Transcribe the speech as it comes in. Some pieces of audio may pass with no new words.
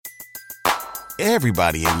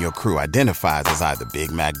Everybody in your crew identifies as either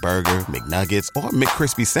Big Mac Burger, McNuggets, or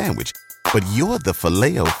McCrispy Sandwich. But you're the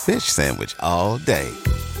Filet-O-Fish Sandwich all day.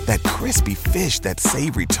 That crispy fish, that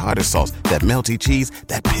savory tartar sauce, that melty cheese,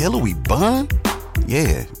 that pillowy bun.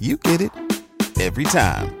 Yeah, you get it. Every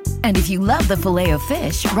time. And if you love the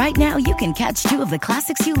Filet-O-Fish, right now you can catch 2 of the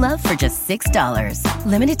classics you love for just $6.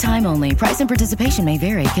 Limited time only. Price and participation may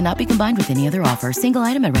vary. Cannot be combined with any other offer. Single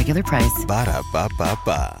item at regular price.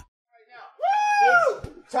 Ba-da-ba-ba-ba.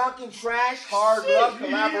 Talking trash, hard luck,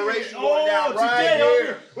 collaboration going down right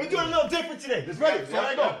here. We're doing a little different today. Let's ready. So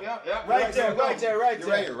I go. Yeah. Right there.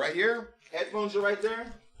 Right here. Headphones are right there.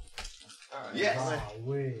 Yes.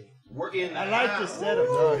 We're in. I like the setup.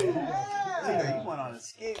 You went on a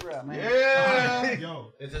skate route, man. Yeah.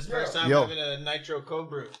 Yo. It's his first time having a nitro cold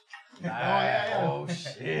brew. Oh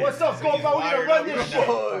shit. What's up, Compa? We're gonna run this shit.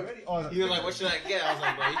 He was like, "What should I get?" I was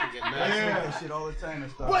like, "Bro, you can get mad." That shit all the time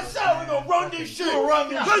and stuff. What's up? We're gonna run this shit.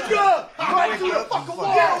 Let's go. Right through the fucking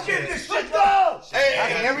wall. Get this shit done. Hey,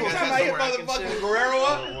 every time I hit motherfucking Guerrero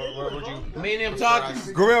up, Me and him talking.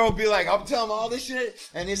 Guerrero will be like, I'm telling him all this shit,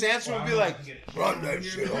 and his answer would be like, run that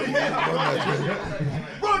shit, oh man,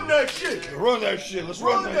 run that shit. Run that shit. Let's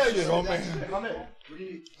run that shit, oh man.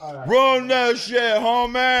 Run that shit,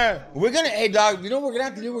 homie. We're gonna, hey dog, you know what we're gonna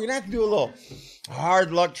have to do? We're gonna have to do a little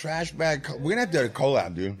hard luck trash bag. We're gonna have to do a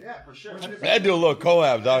collab, dude. Yeah, for sure. We're gonna do a little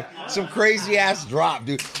collab, dog. Some crazy ass drop,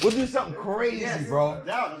 dude. We'll do something crazy, bro.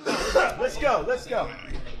 Let's go.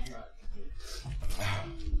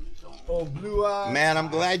 Oh, blue eyes. Man, I'm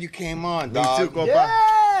glad you came on, dog. Me too, Compa.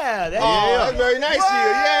 Yeah, that's very nice of you.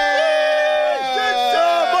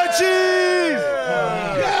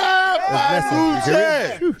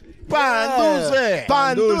 Pan dulce.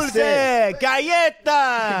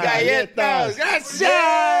 Galletas. Gracias.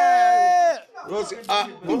 Let's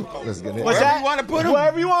get it. Wherever you want to put them.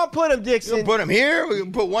 Wherever you want to put them, Dixon. You can put them here. We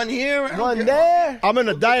can put one here. One there. I'm in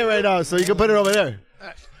a diet right now, so you can put it over there.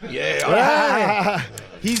 Yeah.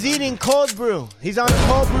 He's eating cold brew. He's on a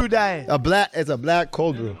cold brew diet. It's a black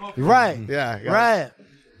cold brew. Right. Yeah. Right.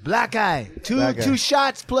 Black eye. Two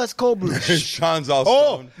shots plus cold brew. Sean's all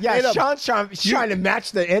stoned. Yeah, Sean's trying to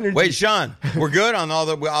match the energy. Wait, Sean, we're good on all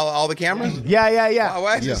the cameras? Yeah.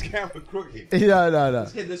 Why is this camera crooked? No.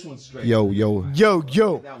 Let's hit this one straight. Yo.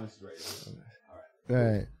 That one straight. All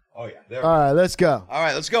right. Oh yeah. There. All right, let's go. All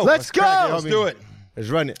right, let's go. Let's go. Let's do it. Let's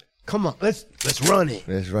run it. Come on, let's run it.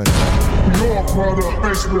 Your brother,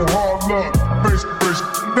 face with hard luck. Face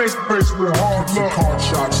with hard luck. Card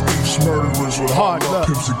shots, thieves, murderers with hard luck.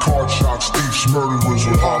 Pimps and card shots, thieves, murderers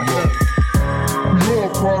with hard luck. Your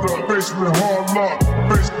brother, face with hard luck.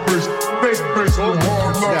 Face with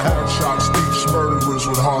hard luck. Card shots, thieves, murderers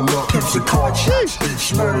with hard luck. Pimps and card shots,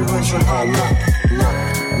 thieves, murderers with hard luck.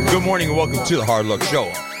 Good morning and welcome to the Hard Luck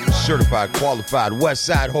Show. Certified, qualified West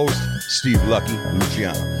Side host, Steve Lucky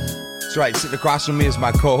Luciano. That's right, sitting across from me is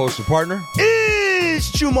my co-host and partner.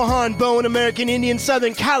 It's Chumahan Bone, American Indian,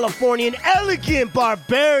 Southern Californian, elegant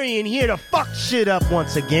barbarian, here to fuck shit up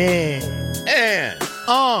once again. And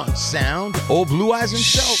on sound, old Blue Eyes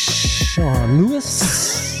himself. Sean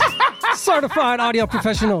Lewis, certified audio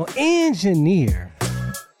professional engineer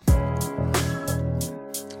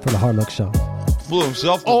for the Hard Luck Show. Flew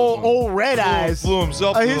himself. Old Red Eyes. Flew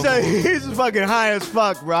himself. He's fucking high as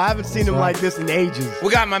fuck, bro. I haven't seen him like this in ages. We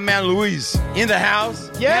got my man Luis in the house.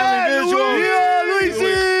 Yeah,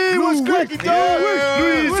 Luisi. What's cracking, dog?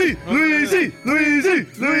 Luisi.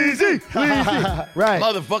 Right.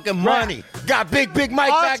 Motherfucking money. Got Big Mike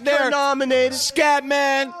back there. Nominated.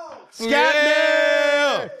 Scatman.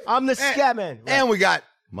 I'm the Scatman. And we got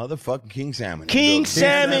motherfucking King Salmon. King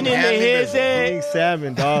Salmon in the hizzy. King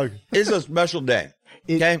Salmon, dog. It's a special day.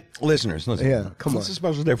 Okay? Listeners, listen. Yeah, come on. It's a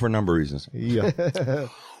special day for a number of reasons. Yeah.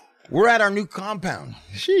 We're at our new compound.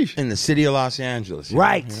 Sheesh. In the city of Los Angeles.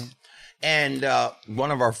 Right. You know? And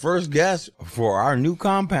one of our first guests for our new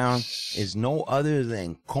compound is no other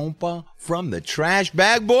than Compa from the Trash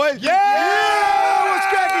Bag Boys. Yeah! What's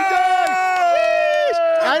cracking, dog?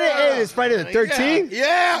 I didn't. Hey, it's Friday the 13th?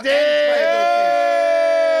 Yeah.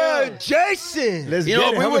 Jason. You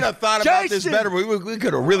know, if we would have thought about this better, we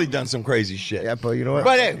could have really done some crazy shit. Yeah, but you know what?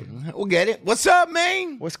 But hey, we'll get it. What's up,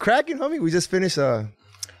 man? What's cracking, homie? We just finished a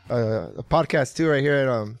podcast too right here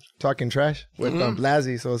at Talking Trash with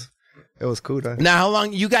Blasey, so it was cool. Dog. Now, how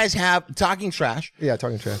long you guys have Talking Trash? Yeah,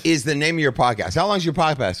 Talking Trash is the name of your podcast. How long's your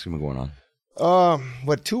podcast been going on?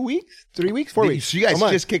 2 weeks? 3 weeks? 4 weeks? So you guys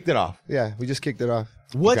just kicked it off. Yeah, we just kicked it off.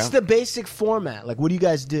 What's the basic format? Like, what do you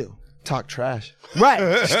guys do? talk trash. Right.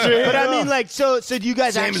 But I mean, like, so do you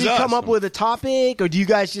guys Same actually as us. come up with a topic, or do you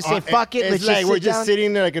guys just say, fuck it, It's let's like just we're sit just down?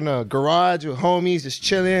 sitting there like in a garage with homies, just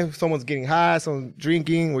chilling. Someone's getting high, someone's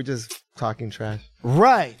drinking. We're just talking trash.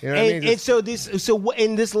 Right. You know what I mean? And so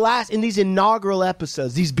in these inaugural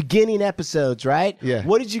episodes, these beginning episodes, right? Yeah.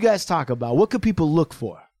 What did you guys talk about? What could people look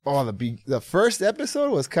for? Oh, the first episode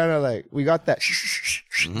was kind of like we got that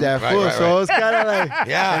that Right, full, right, so it was kind of like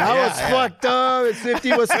Yeah, and I yeah, was yeah. fucked up, and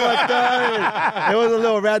 50 was fucked up. And it was a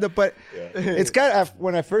little random, but it's kind of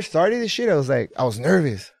when I first started this shit, I was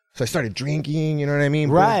nervous, so I started drinking. You know what I mean?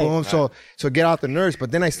 Right. Boom, boom. So get out the nerves. But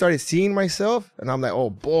then I started seeing myself, and I'm like, oh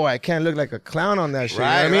boy, I can't look like a clown on that shit. You know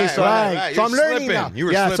what I mean? Right, So right. so I'm You're learning slipping. now. You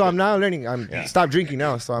were So slipping. I'm now learning. I'm stop drinking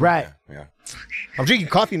now. So I'm Right. Yeah. I'm drinking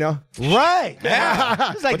coffee now. Right.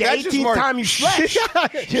 Yeah. It's like But the that's just 18th more- time you slept.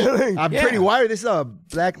 I'm pretty wired. This is a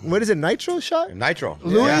black. What is it? Nitro shot. Nitro.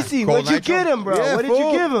 Luisi, Yeah. what'd Cold you get nitro. him, bro? Yeah, What did you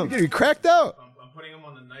fool. give him? You getting cracked out. I'm putting him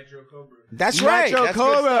on the Nitro Cobra. That's right. Nitro That's good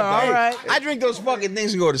Cobra, stuff, all dog. right. I drink those fucking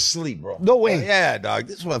things and go to sleep, bro. No way. Yeah, dog.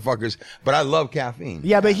 This motherfuckers. But I love caffeine.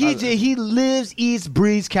 Yeah, but he lives, eats,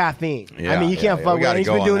 breathes caffeine. Yeah, I mean, you can't yeah, fuck we with him. gotta He's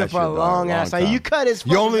go been on doing that it for a shit, dog. long ass time. time. You cut his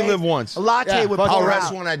You only fucking live vein. once. A latte Yeah, would fuck pour I'll it.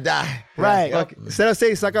 rest out. when I die. Right. Fuck. Instead of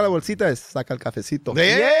saying saca la bolsita, es saca el cafecito.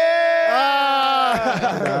 Yeah.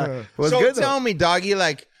 Was So good, though. tell me, doggy,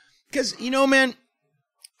 like, because, you know, man,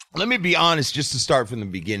 let me be honest just to start from the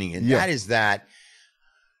beginning. And that is that,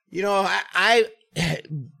 you know, I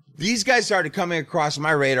these guys started coming across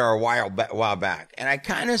my radar a while back. And I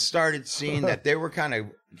kind of started seeing that they were kind of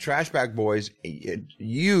trash bag boys.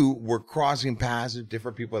 You were crossing paths with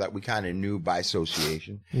different people that we kind of knew by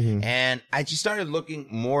association. And I just started looking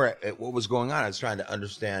more at what was going on. I was trying to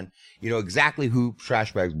understand, you know, exactly who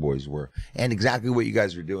trash bags boys were and exactly what you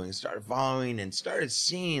guys were doing. Started following and started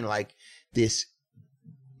seeing like this,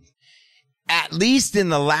 at least in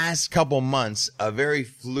the last couple months, a very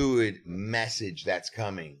fluid message that's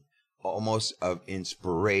coming, almost of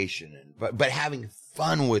inspiration, but having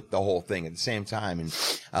fun with the whole thing at the same time. And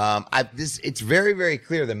it's very, very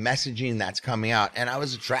clear the messaging that's coming out, and I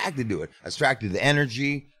was attracted to it. I was attracted to the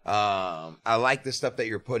energy. I like the stuff that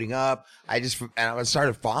you're putting up. I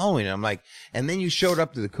started following it. I'm like, and then you showed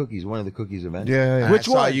up to the cookies, one of the cookies events. Yeah. And Which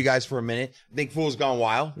I saw one? you guys for a minute. I think Fool's Gone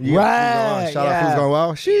Wild. Right. Shout out Who's Going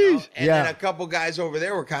Wild. Sheesh. And then a couple guys over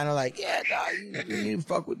there were kind of like, yeah, dog, you need to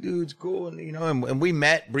fuck with dudes, cool. And, you know, and we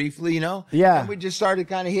met briefly, you know. Yeah. And we just started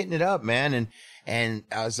kind of hitting it up, man. And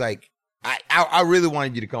I was like, I really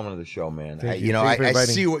wanted you to come on the show, man. Thank you for I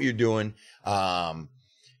inviting. see what you're doing.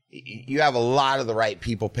 You have a lot of the right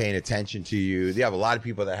people paying attention to you. You have a lot of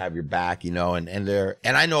people that have your back, you know, and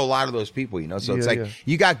I know a lot of those people, you know, so it's like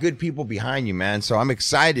you got good people behind you, man. So I'm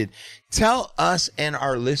excited. Tell us and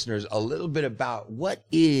our listeners a little bit about what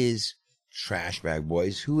is Trash Bag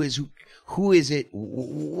Boys? Who is it?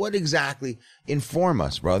 What exactly? Inform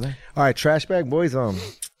us, brother. All right, Trash Bag Boys.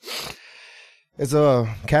 It's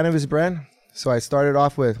a cannabis brand. So I started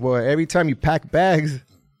off with, well, every time you pack bags,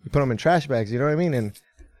 you put them in trash bags. You know what I mean? And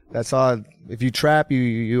that's all. If you trap,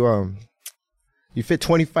 you fit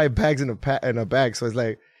 25 bags in a bag. So it's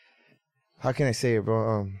like, how can I say it,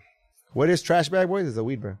 bro? What is Trash Bag Boys? It's a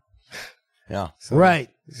weed brand. Yeah. So, Right.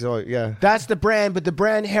 So yeah. That's the brand, but the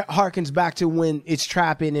brand harkens back to when it's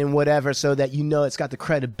trapping and whatever, so that you know it's got the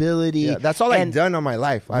credibility. Yeah, that's all I've done on my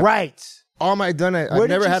life. Right. All my done. I've Where did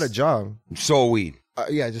never you had a job. Soul weed.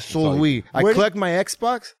 Yeah, just sold weed. I Where did- collect my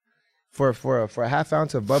Xbox for a half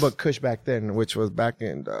ounce of Bubba Kush back then, which was back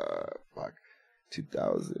in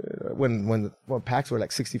 2000 when packs were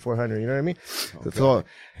like 6,400. You know what I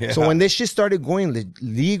mean? So when this shit started going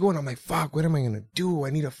legal, and I'm like, fuck, what am I gonna do? I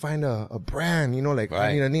need to find a brand. You know, like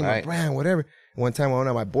I need to name a brand, whatever. One time, one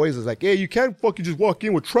of my boys was like, "Hey, you can't fucking just walk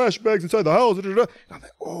in with trash bags inside the house." And I'm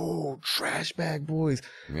like, "Oh, Trash Bag Boys,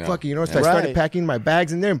 fucking," you know. So I started packing my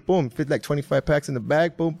bags in there, and boom, fit like 25 packs in the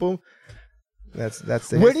bag. Boom, boom. That's the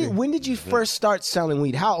history. When did you first start selling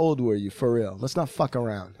weed? How old were you, for real? Let's not fuck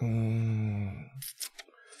around.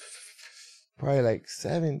 Probably like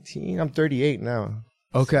 17. I'm 38 now.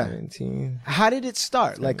 Okay. 17. How did it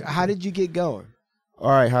start? Like, how did you get going?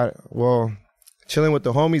 All right. Well, chilling with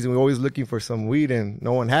the homies, and we were always looking for some weed, and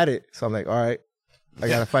no one had it. So I'm like, all right, I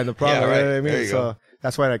gotta find the problem. Yeah, right. You know what I mean? There you So go.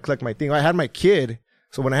 that's why I clicked my thing. I had my kid.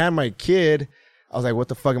 So when I had my kid, I was like, what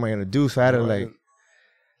the fuck am I gonna do? So I had to like,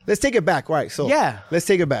 let's take it back. All right. So Yeah. let's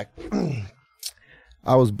take it back.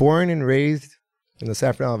 I was born and raised in the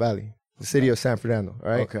San Fernando Valley, the city of San Fernando. All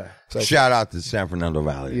right. Okay. So Shout out to San Fernando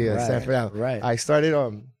Valley. yeah, Right, San Fernando. right. I started.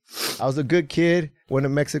 I was a good kid. Went to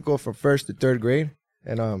Mexico from 1st to 3rd grade,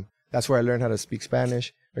 and that's where I learned how to speak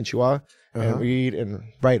Spanish and Chihuahua and read and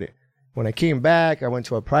write it. when I came back, I went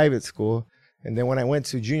to a private school. And then when I went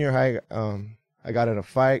to junior high, I got in a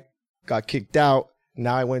fight, got kicked out.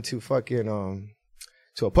 Now I went to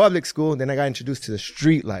to a public school. And then I got introduced to the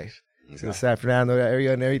street life, to the San Fernando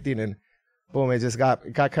area and everything. And boom, it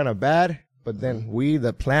got kind of bad. But then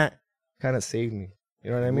the plant, kind of saved me. You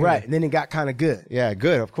know what I mean? Right. And then it got kind of good. Yeah,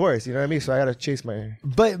 good, of course. You know what I mean? So I got to chase my...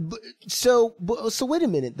 So wait a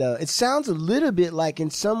minute, though. It sounds a little bit like in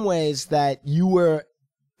some ways that you were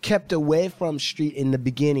kept away from street in the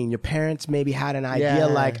beginning. Your parents maybe had an idea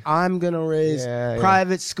like, I'm going to raise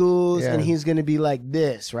private schools and he's going to be like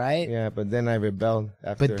this, right? Yeah, but then I rebelled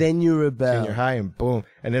after. But then you rebelled. Junior high and boom.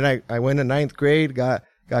 And then I went to 9th grade, got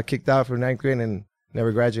kicked out from 9th grade and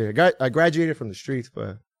never graduated. I graduated from the streets,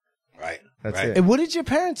 but... Right. That's it. And what did your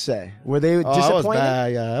parents say? Were they disappointed? It was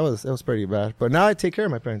bad. Yeah, it was pretty bad. But now I take care of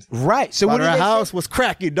my parents. Right. So what our house was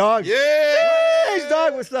cracky, dog. Yeah. Hey,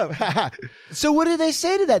 dog, what's up? So what did they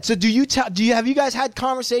say to that? So have you guys had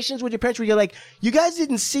conversations with your parents where you're like, you guys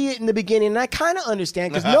didn't see it in the beginning, and I kind of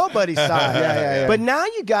understand because nobody saw it. Yeah. But now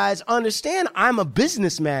you guys understand I'm a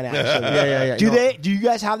businessman, actually. Yeah. Do you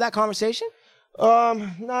guys have that conversation? No,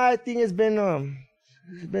 I think it's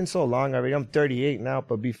been so long already. I'm 38 now,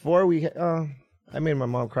 but before I made my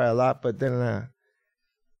mom cry a lot, but then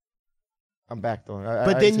I'm back though.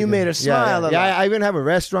 But then you made her smile a lot. Yeah, I even have a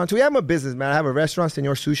restaurant too. Yeah, I'm a businessman. I have a restaurant,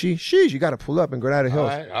 Senor Sushi. Sheesh, you got to pull up in Granada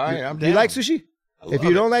Hills. All right, I'm Do you down. like sushi? If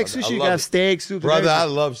you don't like sushi, you got steak, soup. Brother, I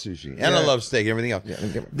love sushi. And I love steak and everything else.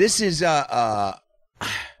 Yeah. This is,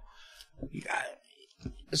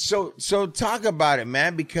 so talk about it,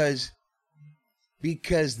 man, because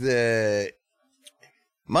the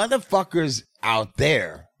motherfuckers out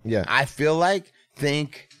there, I feel like,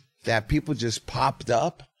 think that people just popped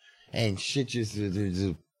up and shit just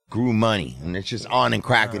grew money and it's just on and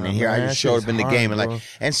cracking. And here I just showed up in the game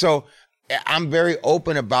and so I'm very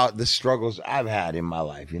open about the struggles I've had in my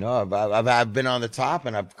life. You know, I've been on the top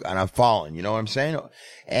and I've fallen. You know what I'm saying?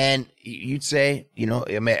 And you'd say, you know,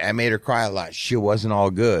 I made her cry a lot. Shit wasn't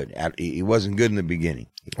all good. It wasn't good in the beginning.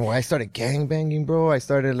 Oh, I started gangbanging, bro. I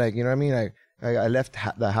started like, you know what I mean? I left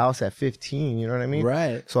the house at 15. You know what I mean?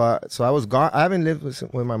 Right. So I was gone. I haven't lived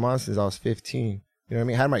with my mom since I was 15. You know what I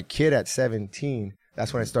mean? I had my kid at 17.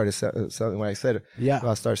 That's when I started selling. When I said,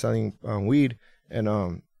 I started selling weed,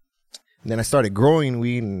 and then I started growing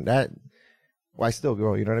weed, and I still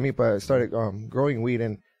grow. You know what I mean? But I started growing weed,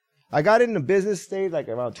 and I got in the business stage like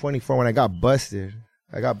around 24 when I got busted.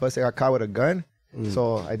 I got caught with a gun.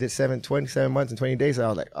 So I did 27 months and 20 days. And I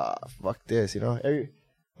was like, fuck this, you know.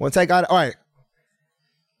 Once I got all right,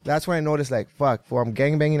 that's when I noticed like, fuck, I'm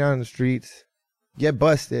gangbanging out on the streets, get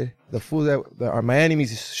busted. The fools that are my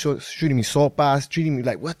enemies is shooting me so fast, treating me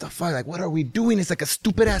like, what the fuck? Like, what are we doing? It's like a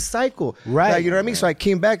stupid ass cycle. Right. Like, you know what I mean? So I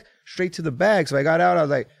came back straight to the bag. So I got out. I was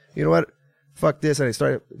like, you know what? Fuck this. And I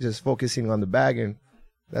started just focusing on the bag, and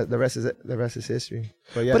the rest is history.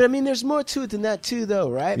 But yeah. But I mean, there's more to it than that too, though,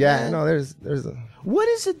 right? Yeah. Man? No, there's What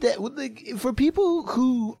is it that like, for people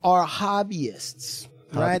who are hobbyists?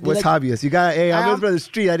 Right? What's like, hobbyist? You got, I was from the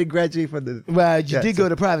street. I didn't graduate from the... Well, you did go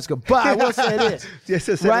to private school. But I will say this.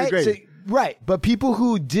 Yes, right? Grade. So, right. But people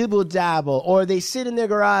who dibble dabble, or they sit in their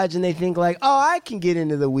garage and they think like, oh, I can get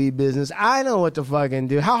into the weed business. I know what to fucking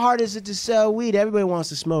do. How hard is it to sell weed? Everybody wants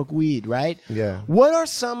to smoke weed, right? Yeah. What are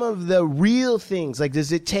some of the real things? Like,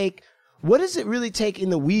 what does it really take in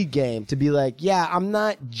the weed game to be like, yeah, I'm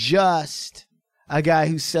not just a guy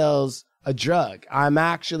who sells a drug. I'm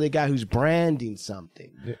actually a guy who's branding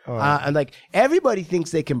something. And like, everybody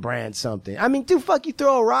thinks they can brand something. I mean, dude, fuck, you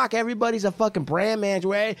throw a rock, everybody's a fucking brand manager.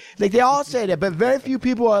 Right? Like, they all say that, but very few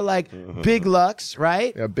people are like Big Lux,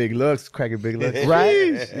 right? Yeah, Big Lux, cracking Big Lux.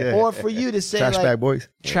 Right? Yeah. Or for you to say Trash like, Bag Boys.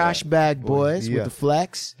 Trash Bag Boys with the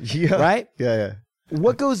flex. Yeah. Right? Yeah.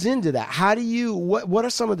 What goes into that? How do you, what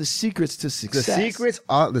are some of the secrets to success?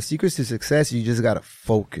 The secrets to success, you just gotta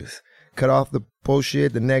focus. Cut off the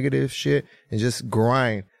bullshit, the negative shit, and just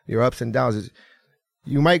grind your ups and downs.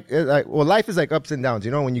 You might, life is like ups and downs.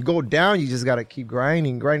 You know, when you go down, you just gotta keep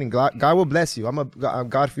grinding. God will bless you. I'm a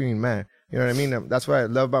God-fearing man. You know what I mean? That's what I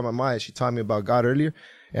love about my mom. She taught me about God earlier,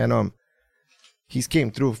 and He's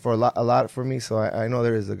came through for a lot for me. So I know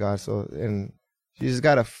there is a God. So, and you just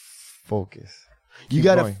gotta focus. You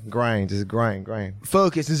gotta grind. Just grind.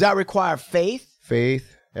 Focus. Does that require faith?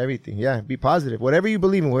 Faith. Everything, yeah. Be positive. Whatever you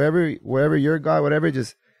believe in, wherever you're God, whatever,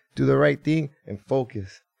 just do the right thing and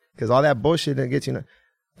focus. Because all that bullshit that gets you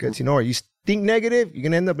nowhere. You think negative, you're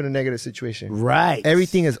gonna end up in a negative situation. Right.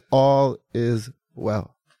 Everything is all is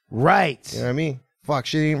well. Right. You know what I mean? Fuck,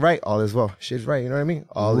 shit ain't right. All is well. Shit's right. You know what I mean?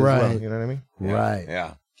 All is well. You know what I mean? Right.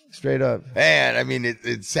 Yeah. Straight up. Man, I mean,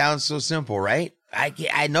 it sounds so simple, right?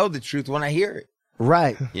 I know the truth when I hear it.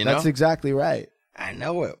 Right. You know? That's exactly right. I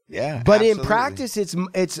know it. Yeah. But absolutely. in practice,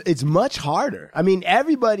 it's much harder. I mean,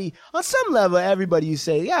 everybody on some level, everybody you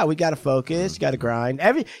say, yeah, we got to focus, you got to grind.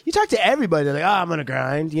 You talk to everybody, they're like, oh, I'm gonna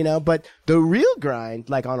grind, you know. But the real grind,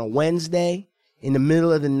 like on a Wednesday in the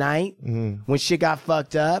middle of the night when shit got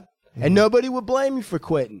fucked up, and nobody would blame you for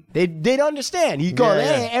quitting. They'd understand. You go,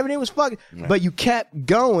 hey, everything was fucking, but you kept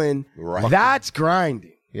going. Right. That's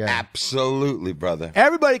grinding. Yeah. Absolutely, brother.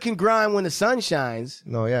 Everybody can grind when the sun shines,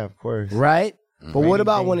 No, yeah, of course. right? But what Rainy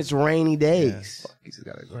about when days. it's rainy days? Fuck, you just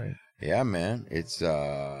gotta grind. Yeah, man. It's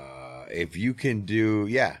if you can do,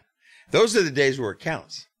 those are the days where it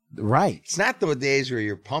counts. Right. It's not the days where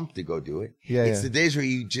you're pumped to go do it. Yeah, it's yeah. the days where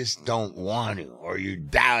you just don't want to, or you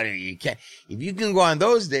doubt it, or you can't. If you can go on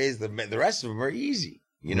those days, the rest of them are easy,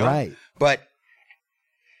 you know? Right. But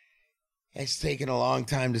it's taken a long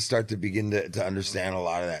time to start to begin to understand a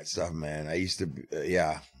lot of that stuff, man. I used to,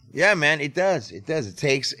 yeah, man, it does. It does. It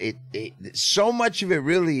takes, so much of it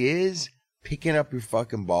really is picking up your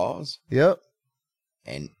fucking balls. Yep.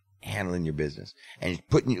 And handling your business and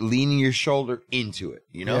leaning your shoulder into it,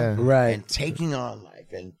 you know? Yeah. Right. And taking on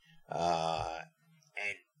life. And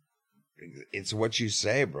it's what you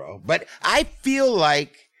say, bro. But I feel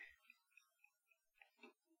like,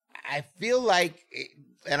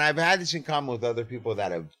 and I've had this in common with other people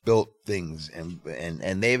that have built things and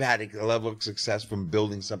they've had a level of success from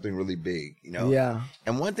building something really big, you know? Yeah.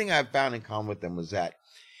 And one thing I've found in common with them was that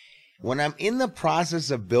when I'm in the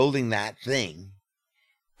process of building that thing,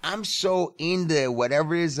 I'm so into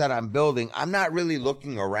whatever it is that I'm building. I'm not really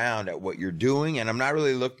looking around at what you're doing, and I'm not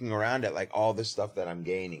really looking around at like all the stuff that I'm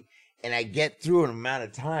gaining. And I get through an amount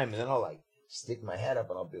of time, and then I'll like stick my head up,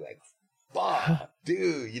 and I'll be like, "Fuck,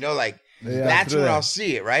 dude," you know, like that's when I'll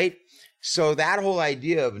see it, right? So that whole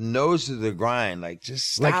idea of nose to the grind, like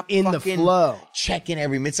just stop Like in the fucking flow. checking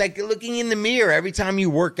every minute. It's like looking in the mirror every time you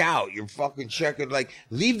work out. You're fucking checking, like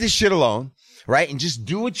leave this shit alone. Right? And just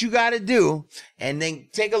do what you got to do and then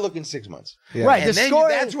take a look in 6 months. Yeah. Right. And The then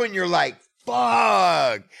scoring, that's when you're like,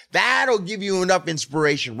 fuck. That'll give you enough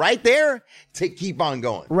inspiration right there to keep on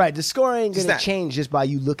going. right. The score ain't Just going to that. change just by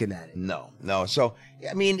you looking at it. No. So,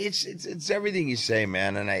 I mean, it's everything you say,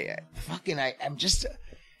 man. And I'm just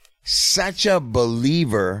such a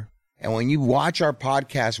believer. And when you watch our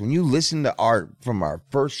podcast, when you listen to Art from our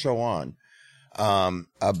first show on,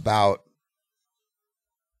 about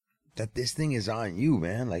that this thing is on you,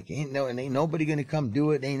 man. Like ain't nobody gonna come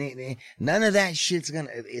do it. Ain't none of that shit's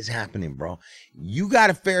is happening, bro. You got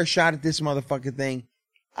a fair shot at this motherfucking thing.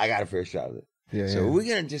 I got a fair shot at it. Yeah, So yeah. we're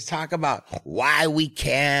gonna just talk about why we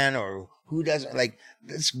can or who doesn't. Like,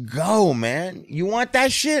 let's go, man. You want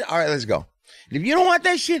that shit? All right, let's go. And if you don't want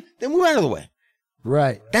that shit, then move out of the way.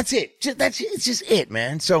 Right. That's it. It's just it,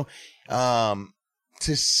 man. So, I'm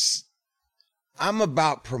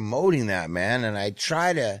about promoting that, man. And I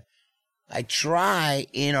try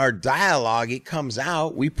in our dialogue, it comes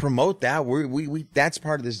out, we promote that. We that's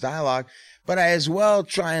part of this dialogue, but I as well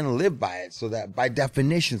try and live by it so that by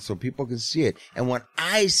definition, so people can see it. And when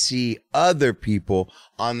I see other people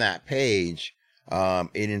on that page,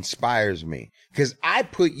 it inspires me because I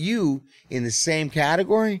put you in the same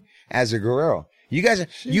category as a Guerrero. You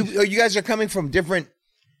guys are coming from different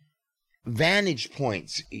vantage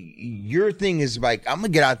points. Your thing is like, I'm gonna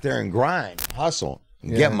get out there and grind, hustle.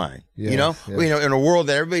 Get mine, you know. You know, in a world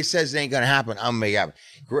that everybody says it ain't gonna happen, I'm gonna make it happen.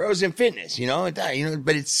 Guerrero's in fitness, you know,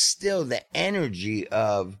 but it's still the energy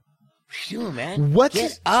of, phew, man.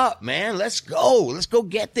 Get up, man. Let's go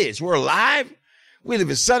get this. We're alive. We live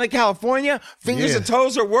in Southern California. Fingers and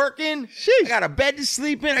toes are working. I got a bed to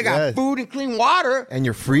sleep in. I got food and clean water. And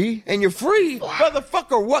you're free?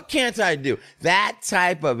 Motherfucker, what can't I do? That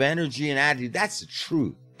type of energy and attitude, that's the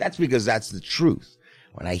truth. That's because that's the truth.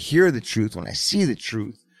 When I hear the truth, when I see the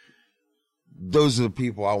truth, those are the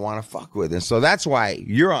people I want to fuck with. And so that's why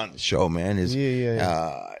you're on the show, man, is,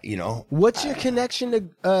 you know. What's your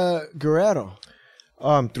connection to Guerrero?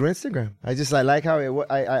 Through Instagram. I just like how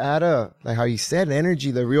I had like how he said energy,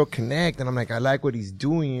 the real connect, and I'm like, I like what he's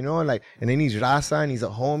doing, you know, like, and then he's Raza and he's a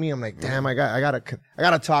homie. I'm like, damn, I gotta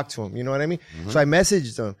talk to him, you know what I mean? So I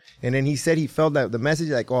messaged him, and then he said he felt that the message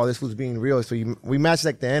like, oh, this was being real. So we matched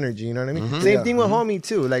like the energy, you know what I mean? Same thing with homie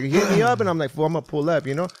too. Like he hit me up, and I'm like, well, I'm gonna pull up,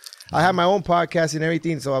 you know. I have my own podcast and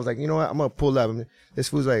everything, so I was like, you know what, I'm gonna pull up. This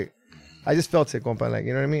fool's like, I just felt it, compa, like,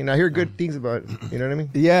 you know what I mean? And I hear good things about it, you know what I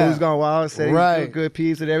mean? Yeah. Fool's gone wild, said he's good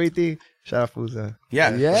piece and everything. Shout out, Fool's.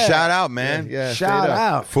 Yeah. Shout out, man. Yeah, Shout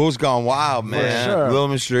out. Fool's gone wild, man. sure. Little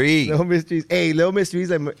Mr. E. Little Mysteries. Hey, Little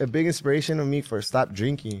Mysteries like a big inspiration of me for stop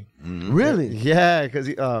drinking. Really? Yeah, because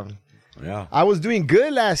Yeah. I was doing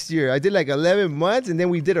good last year. I did like 11 months, and then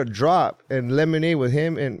we did a drop and lemonade with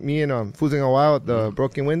him and me and Fuzing a while at the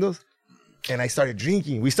Broken Windows. And I started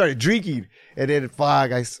drinking. We started drinking, and then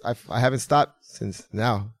fuck, I haven't stopped since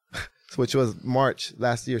now, which was March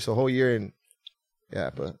last year. So whole year, and yeah,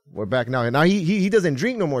 but we're back now. And now he doesn't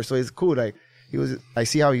drink no more, so it's cool. Like I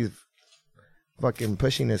see how he's fucking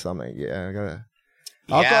pushing this. I'm like, yeah, I gotta.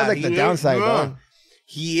 Alcohol's like the downside, dog.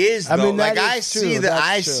 He is, though. I mean, like, I see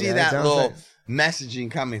that little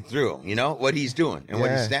messaging coming through, you know, what he's doing and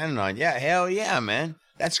what he's standing on. Yeah, hell yeah, man.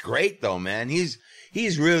 That's great, though, man. He's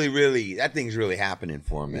really, really, that thing's really happening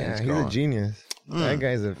for him, man. Yeah, he's a genius. That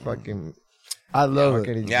guy's a fucking... I love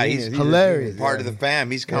it. Yeah, he's hilarious. Part of the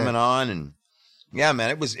fam. He's coming on, and yeah, man,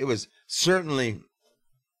 it was certainly...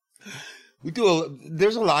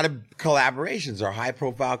 There's a lot of collaborations or high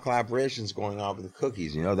profile collaborations going on with the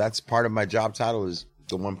cookies. You know, that's part of my job title is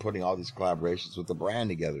the one putting all these collaborations with the brand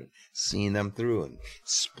together, seeing them through and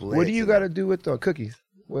split. What do you got to do with the cookies?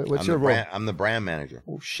 What's your role? I'm the brand manager.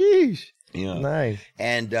 Oh, sheesh. Yeah. Nice.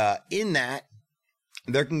 And in that,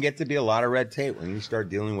 there can get to be a lot of red tape when you start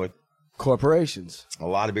dealing with corporations, a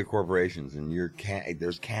lot of big corporations, and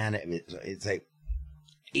it's like,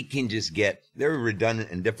 it can just get very redundant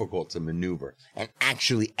and difficult to maneuver and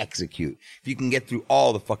actually execute. If you can get through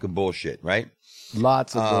all the fucking bullshit, right?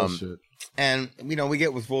 Lots of bullshit. And, you know, we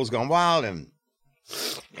get with Fools Gone Wild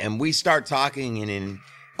and we start talking, and in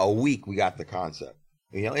a week we got the concept.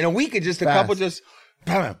 You know, in a week it just a couple just,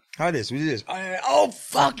 bam, how this, we do this. Oh,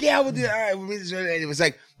 fuck yeah, we'll do that. All right, we'll do this. It was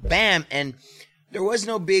like, bam, and there was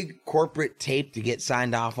no big corporate tape to get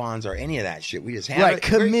signed off on or any of that shit. We just had it.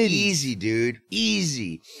 Very easy, dude.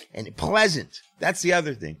 Easy and pleasant. That's the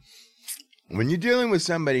other thing. When you're dealing with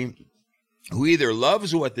somebody who either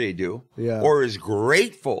loves what they do or is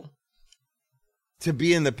grateful to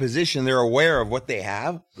be in the position they're aware of what they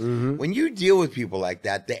have, when you deal with people like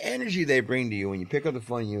that, the energy they bring to you when you pick up the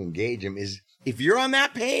phone and you engage them is, if you're on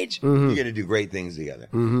that page, you're going to do great things together.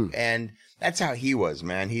 And that's how he was,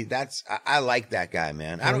 man. I like that guy,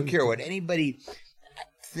 man. I don't care what anybody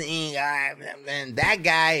think. Man, that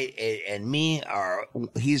guy and me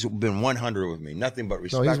he's been 100 with me. Nothing but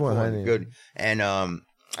respectful and good. And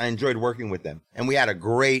I enjoyed working with them. And we had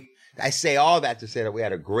I say all that to say that we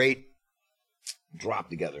had a great drop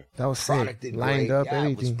together. That was sick. Lined up,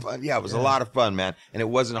 everything. It was a lot of fun, man. And it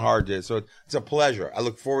wasn't hard so it's a pleasure. I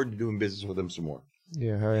look forward to doing business with him some more.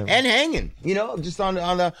 Yeah, and hanging, you know, just on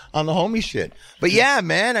the homie shit. But yeah,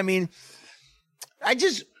 man, I mean,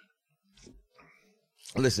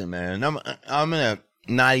 listen, man. I'm gonna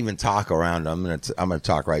not even talk around. I'm gonna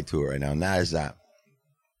talk right to it right now. And that is that.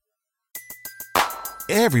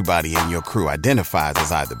 Everybody in your crew identifies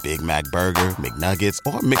as either Big Mac Burger, McNuggets,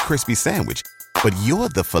 or McCrispy Sandwich, but you're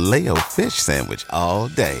the Filet-O-Fish Sandwich all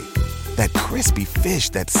day. That crispy fish,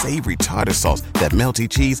 that savory tartar sauce, that melty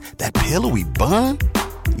cheese, that pillowy bun.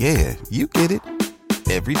 Yeah, you get it.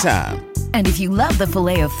 Every time. And if you love the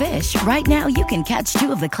Filet-O-Fish, right now you can catch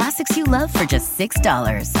two of the classics you love for just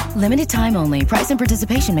 $6. Limited time only. Price and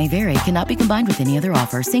participation may vary. Cannot be combined with any other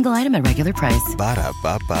offer. Single item at regular price.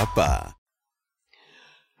 Ba-da-ba-ba-ba.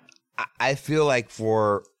 I feel like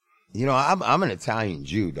I'm an Italian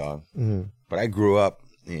Jew, dog. But I grew up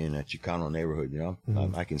in a Chicano neighborhood, you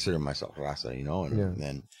know. I consider myself Rasta, you know,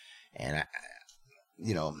 and I,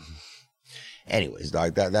 you know, anyways,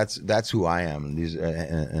 dog, that's who I am, and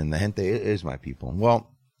and the gente is my people.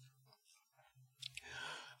 Well,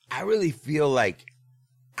 I really feel like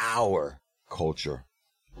our culture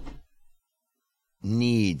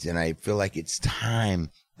needs, and I feel like it's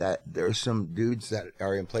time that there's some dudes that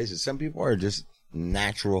are in places. Some people are just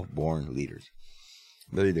natural born leaders.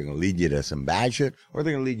 They're either going to lead you to some bad shit or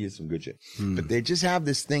they're going to lead you to some good shit. But they just have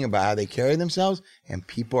this thing about how they carry themselves, and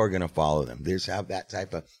people are going to follow them. They just have that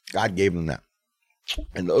type of, God gave them that.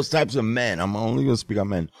 And those types of men, I'm only going to speak on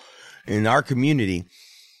men, in our community,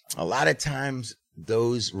 a lot of times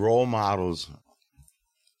those role models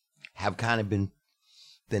have kind of been,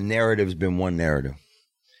 the narrative's been one narrative,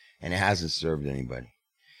 and it hasn't served anybody.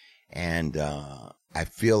 And I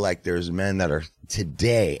feel like there's men that are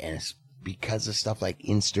today, and it's because of stuff like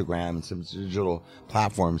Instagram and some digital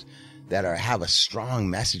platforms that have a strong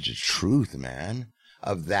message of truth, man,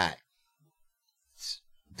 of that.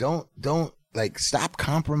 Don't like, stop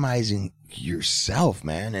compromising yourself,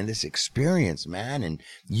 man, and this experience, man. And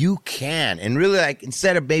you can, and really, like,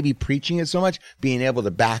 instead of maybe preaching it so much, being able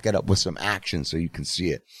to back it up with some action so you can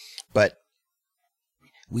see it. But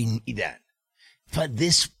we need that. But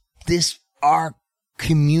our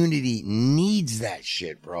community needs that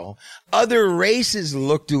shit, bro. Other races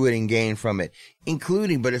look to it and gain from it,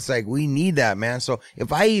 including, but it's like, we need that, man. So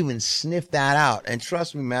if I even sniff that out, and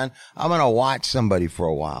trust me, man, I'm going to watch somebody for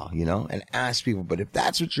a while, you know, and ask people. But if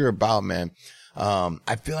that's what you're about, man,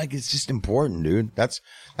 I feel like it's just important, dude. That's,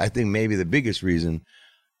 I think, maybe the biggest reason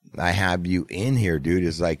I have you in here, dude,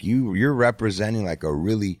 is like you're representing like a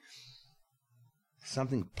really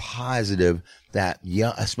something positive that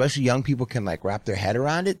young, especially young people can like wrap their head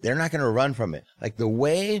around it. They're not going to run from it. Like the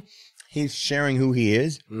way he's sharing who he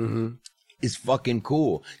is is fucking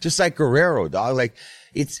cool. Just like Guerrero, dog. Like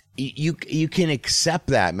it's, you can accept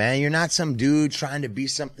that, man. You're not some dude trying to be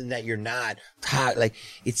something that you're not. Like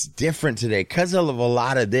it's different today because of a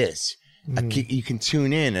lot of this. You can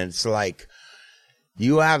tune in and it's like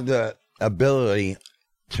you have the ability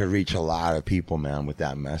to reach a lot of people, man, with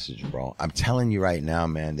that message, bro. I'm telling you right now,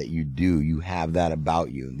 man, that you have that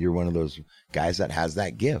about you. You're one of those guys that has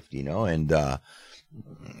that gift, you know, and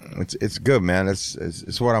it's good, man.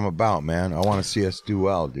 It's what I'm about, man. I want to see us do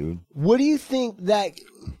well, dude. What do you think that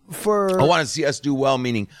I want to see us do well,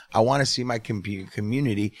 meaning I want to see my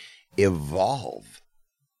community evolve.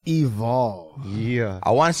 Yeah.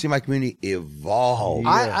 I want to see my community evolve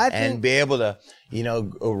and be able to, you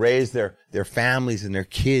know, raise their families and their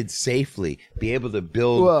kids safely, be able to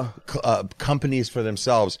build companies for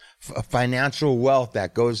themselves, financial wealth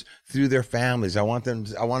that goes through their families. I want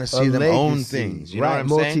to see them own things. You know what I'm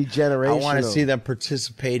saying? Multi-generational. I want to see them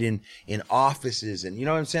participate in offices, and you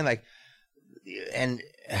know what I'm saying? Like, and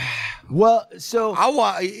well, so I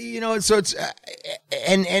want, you know, so it's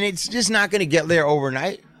and it's just not going to get there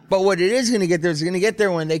overnight. But what it is going to get there is going to get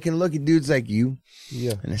there when they can look at dudes like you,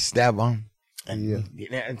 and stab on. And you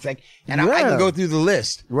know, it's like, and I can go through the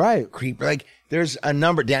list, right? Creep, like there's a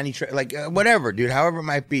number, Danny, like whatever, dude, however it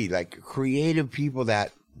might be, like creative people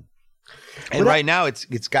that. And right now, it's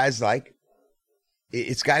guys like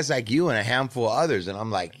you and a handful of others, and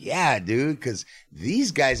I'm like, yeah, dude, because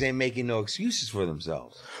these guys ain't making no excuses for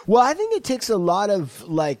themselves. Well, I think it takes a lot of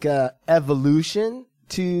like evolution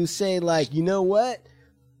to say, like, you know what,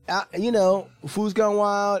 you know, Fool's Gone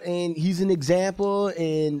Wild, and he's an example,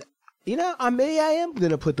 and you know, maybe I am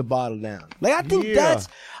gonna put the bottle down. Like, I think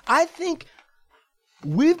I think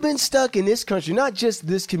we've been stuck in this country, not just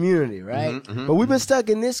this community, right? But we've been stuck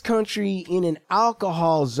in this country in an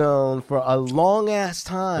alcohol zone for a long ass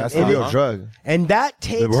time. That's the real drug, and that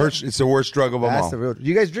takes it's the worst drug of them all. That's the real.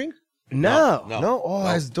 You guys drink? No. Oh,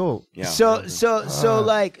 that's dope. Yeah. So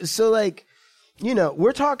like, you know,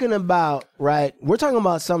 we're talking about, right? We're talking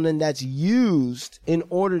about something that's used in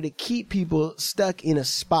order to keep people stuck in a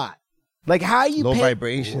spot. Like, how you low pay,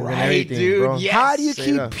 vibrations right, and everything, dude. bro. Yes. How do you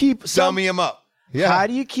keep people? Sum me 'em up. Yeah. How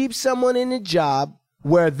do you keep someone in a job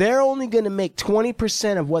where they're only going to make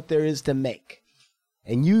 20% of what there is to make,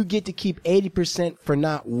 and you get to keep 80% for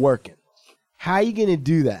not working? How are you going to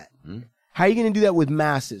do that? How are you going to do that with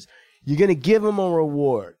masses? You're going to give them a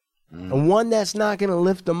reward, and one that's not going to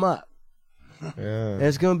lift them up. And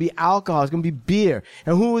it's going to be alcohol. It's going to be beer.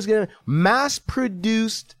 And who is going to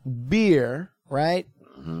mass-produced beer, right?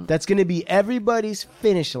 That's going to be everybody's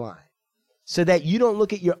finish line, so that you don't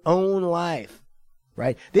look at your own life,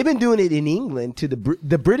 right? They've been doing it in England to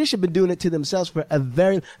the British have been doing it to themselves for a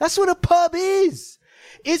that's what a pub is.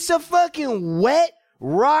 It's a fucking wet,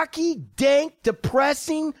 rocky, dank,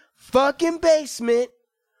 depressing fucking basement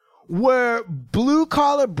where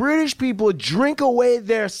blue-collar British people drink away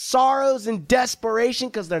their sorrows and desperation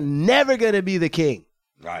because they're never going to be the king.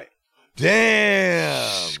 Right.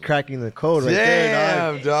 Damn. Cracking the code right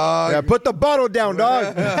there, dog. Yeah, put the bottle down,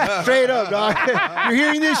 dog. Straight up, dog. You're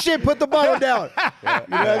hearing this shit, put the bottle down. You know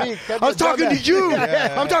what I mean? I was talking to you.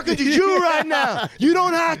 I'm talking to you right now. You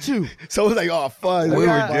don't have to. So it was like, oh, fuck.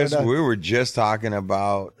 We were just talking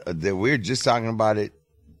about it,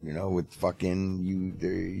 you know, with fucking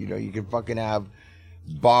you know, you can fucking have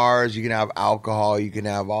bars, you can have alcohol, you can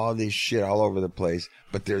have all this shit all over the place,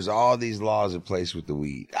 but there's all these laws in place with the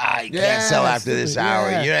weed. You can't sell after this hour.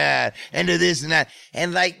 And to this and that.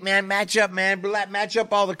 And like, man, match up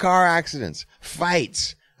all the car accidents,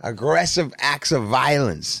 fights, aggressive acts of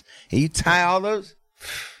violence. And you tie all those,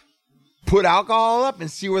 put alcohol up and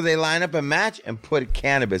see where they line up and match, and put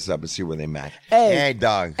cannabis up and see where they match. Hey,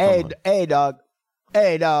 dog. Hey, dog.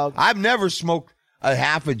 I've never smoked a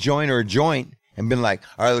half a joint or a joint and been like,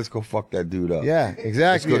 all right, let's go fuck that dude up. Yeah,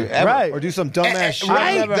 exactly. Right. Or do some dumbass shit.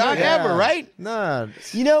 Right, ever, right? Nah.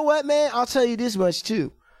 You know what, man? I'll tell you this much,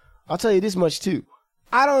 too. I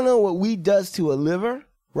don't know what weed does to a liver,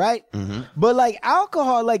 right? But, like,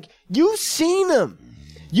 alcohol, like, you've seen them.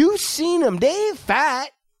 They ain't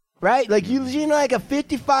fat, right? Like, you know, like a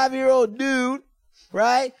 55-year-old dude,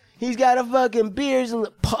 right? He's got a fucking beard,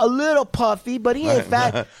 a little puffy, but he ain't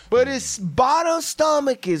fat. But his bottom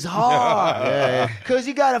stomach is hard. Because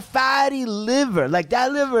he got a fatty liver. Like,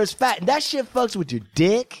 that liver is fat. And that shit fucks with your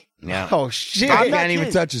dick. Yeah. Oh, shit. I can't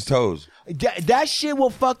even touch his toes. That shit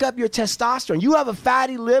will fuck up your testosterone. You have a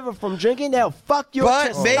fatty liver from drinking, that'll fuck your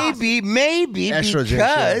testosterone. But maybe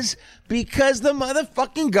Estrogen, because the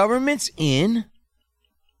motherfucking government's in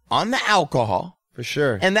on the alcohol. For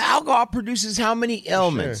sure. And the alcohol produces how many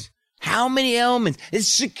ailments? How many ailments? It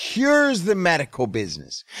secures the medical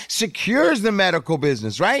business.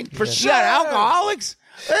 Right? For sure. You got alcoholics.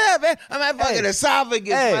 Yeah, man. My fucking esophagus,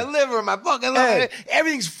 my liver, my fucking liver.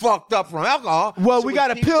 Everything's fucked up from alcohol. Well, we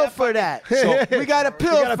got a pill for that. So we got a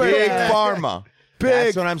pill for Big that. pharma. Big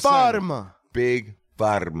That's what I'm pharma. saying. Big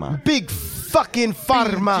pharma. Big fucking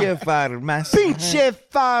pharma. Pinche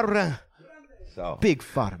pharma. So Big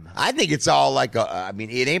pharma. I think it's all like I mean,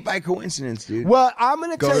 it ain't by coincidence, dude. Well, I'm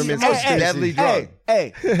gonna tell you, Government's most deadly drug.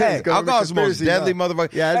 Hey, Alcohol's the most deadly drug.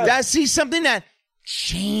 motherfucker. Yeah, that's something that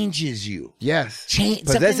changes you. Yes. Something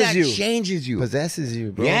Possesses that you. changes you. Possesses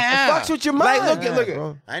you, bro. Yeah. It fucks with your mind. Like, look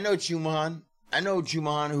bro. at. I know Chumahan. I know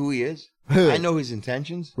Chumahan who he is. Who? I know his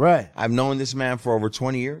intentions. Right. I've known this man for over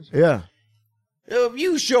 20 years. Yeah. If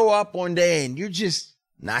you show up one day and you're just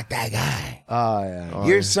not that guy. Oh, yeah.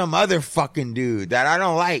 You're some other fucking dude that I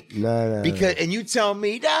don't like. No. And you tell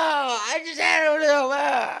me, no, I just don't know.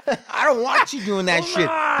 I don't want you doing that shit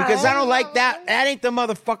because I don't like that. That ain't the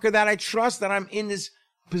motherfucker that I trust that I'm in this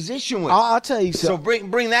position with. I'll tell you So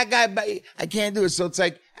something. bring that guy back. I can't do it. So it's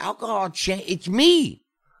like alcohol change. It's me.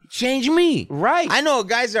 Change me. Right. I know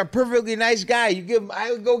guys are perfectly nice guy.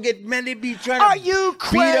 I would go get men to be trying Are to you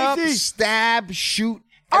beat up, crazy? stab, shoot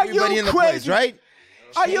Are everybody you in the crazy? place, right?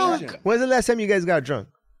 Are you? When's the last time you guys got drunk?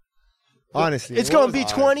 Honestly. It's gonna be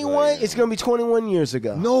 21. It's gonna be 21 years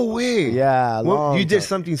ago. No way. Yeah. Well, you did time.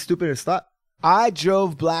 something stupid to stop? I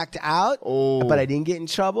drove blacked out, Oh. but I didn't get in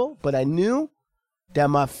trouble. But I knew that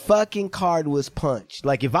my fucking card was punched.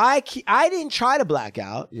 Like if I didn't try to black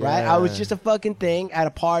out, right? I was Yeah. just a fucking thing at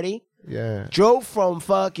a party. Yeah. Drove from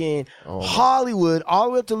fucking Hollywood all the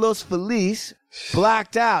way up to Los Feliz,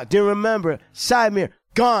 blacked out. Didn't remember. Side mirror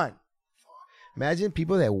gone. Imagine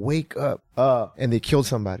people that wake up and they killed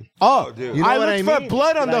somebody. Oh, dude. You know I what looked I for mean?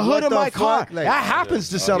 blood on the Like, hood what of the my car. fuck? Like- That happens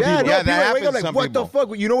to some Yeah, people. no, Yeah, people that wake happens up like, some what people. the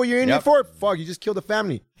fuck? You know what you're in here Yep. for? Fuck, you just killed a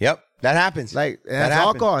family. Yep, that happens. Like, that that's happens.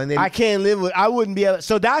 alcohol. And then, I can't live with. I wouldn't be able.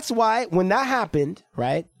 So that's why when that happened,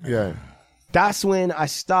 right? yeah. That's when I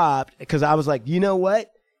stopped because I was like, you know what?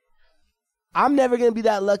 I'm never gonna be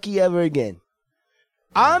that lucky ever again.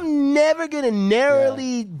 I'm never gonna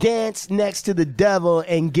narrowly dance next to the devil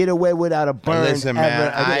and get away without a burn. Listen, man,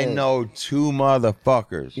 ever I again. know two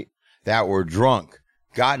motherfuckers that were drunk,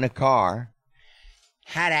 got in a car,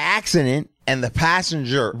 had an accident, and the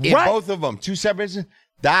passenger, in Right. both of them, two separate incidents,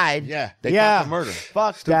 died. Yeah. They Yeah, got the murder.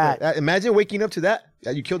 fuck that. Imagine waking up to that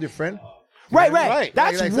you killed your friend. Right.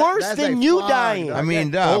 That's Like, worse that's than like, you fuck, dying. dog. I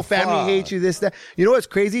mean, the whole dog, family fuck. hates you. This, that. You know what's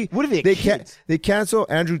crazy? What if they they cancel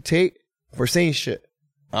Andrew Tate for saying shit,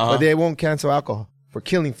 but they won't cancel alcohol for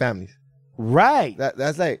killing families. Right.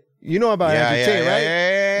 That's like, you know about Andrew Tate,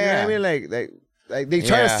 right? You know what I mean? Like they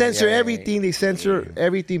try to censor everything. They censor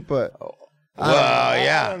everything, but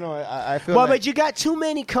I don't know. I feel Well, like, but you got too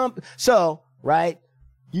many right?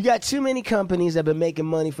 You got too many companies that have been making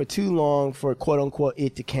money for too long for quote unquote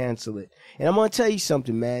it to cancel it. And I'm going to tell you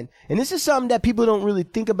something, man. And this is something that people don't really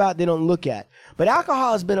think about. They don't look at. But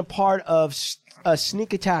alcohol has been a part of a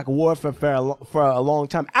sneak attack warfare for a long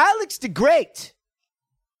time. Alex the Great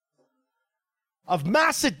of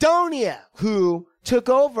Macedonia, who took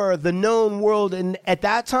over the known world at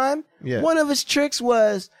that time, one of his tricks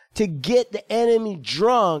was to get the enemy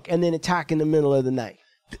drunk and then attack in the middle of the night.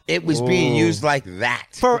 It was being used like that.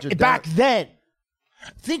 For back then.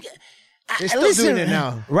 Think, they're still listen, doing it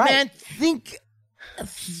now. Right. Man,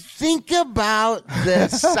 think about the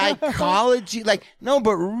psychology. Like, no,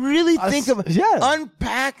 but really think of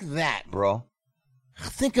unpack that, bro.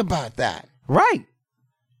 Think about that. Right.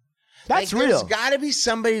 That's like, real. There's got to be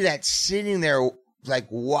somebody that's sitting there, like,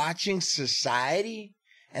 watching society,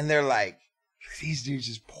 and they're like, these dudes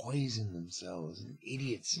just poison themselves and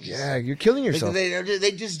idiots. yeah, you're killing yourself.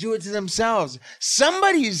 They just do it to themselves.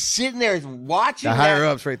 Somebody is sitting there watching The higher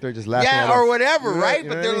ups right there just laughing at or us. whatever, You know- right? you know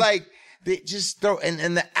But what they're I mean? like, they just throw,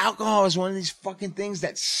 and the alcohol is one of these fucking things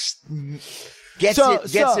that Gets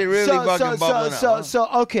it really fucking bubbling up.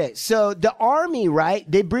 So the Army, right?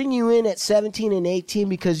 They bring you in at 17 and 18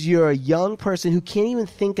 because you're a young person who can't even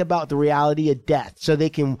think about the reality of death. So they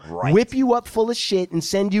can whip you up full of shit and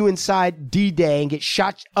send you inside D-Day and get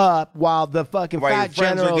shot up while the fucking fat your friends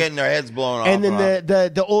generals are getting their heads blown off. And then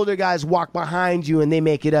the older guys walk behind you and they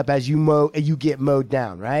make it up as you get mowed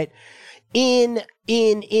down, right?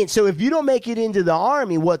 So if you don't make it into the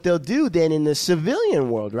Army, what they'll do then in the civilian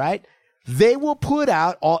world, right? They will put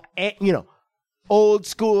out old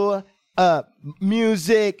school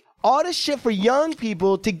music, all this shit for young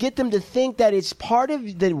people to get them to think that it's part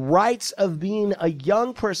of the rights of being a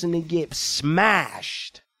young person to get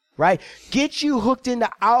smashed, right? Get you hooked into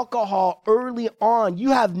alcohol early on.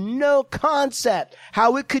 You have no concept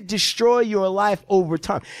how it could destroy your life over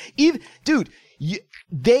time.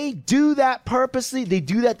 They do that purposely. They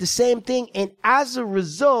do that the same thing. And as a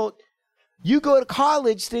result, you go to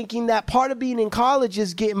college thinking that part of being in college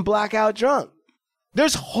is getting blackout drunk.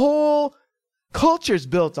 There's whole cultures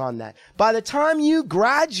built on that. By the time you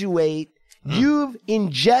graduate, you've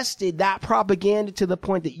ingested that propaganda to the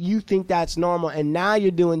point that you think that's normal. And now you're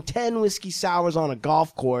doing 10 whiskey sours on a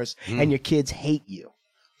golf course and your kids hate you.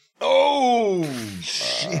 Oh,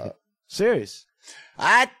 shit. Serious.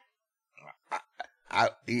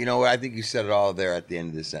 You know what? I think you said it all there at the end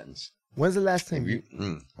of the sentence. When's the last time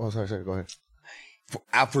Oh, sorry. Go ahead.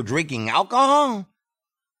 For drinking alcohol,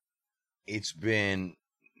 it's been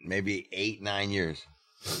maybe 8-9 years.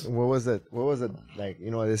 What was it? Like,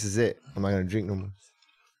 this is it. I'm not going to drink no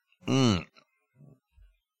more.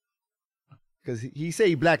 Because he said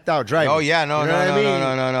he blacked out driving. Oh, yeah. No.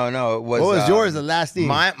 It was, what was yours the last thing?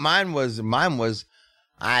 Mine was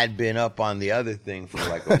I had been up on the other thing for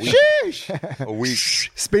like a week. A week.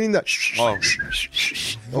 Spinning the...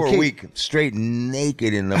 For a week. Straight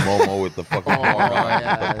naked in the Momo with the fucking porn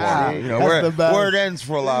on. Where it ends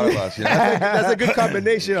for a lot of us. That's a good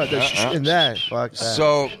combination of the in that. Fuck that.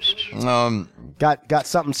 So... Got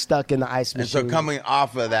something stuck in the ice machine. And so coming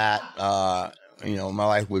off of that, my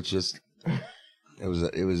life was just... It was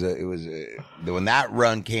when that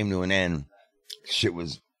run came to an end, shit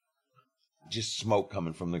was... just smoke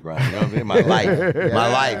coming from the ground. You know what I mean? My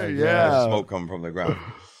life, smoke coming from the ground.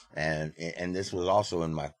 And this was also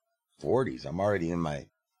in my 40s. I'm already in my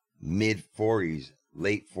mid 40s,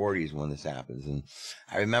 late 40s when this happens. And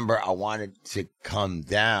I remember I wanted to come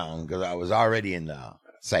down because I was already in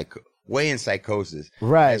psychosis.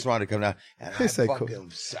 Right. I just wanted to come down. And because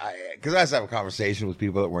I was having a conversation with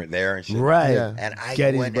people that weren't there and shit. Right. Yeah. And I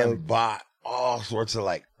went and bought all sorts of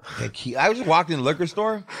I just walked in the liquor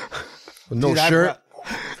store. No shirt.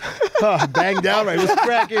 Banged down right. It was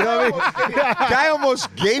cracking. You know what I mean? Guy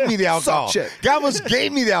almost gave me the alcohol.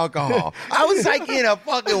 I was like in a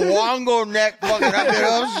fucking Wongo neck fucking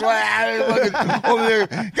over there.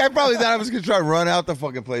 Guy probably thought I was going to try to run out the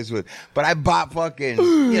fucking place with. But I bought fucking,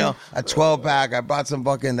 a 12-pack. I bought some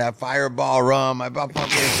fucking that Fireball rum. I bought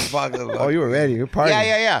fucking Oh, you were ready. You're partying.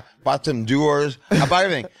 Yeah. Bought some Doers. I bought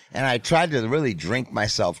everything. And I tried to really drink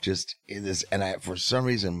myself just in this. And for some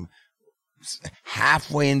reason...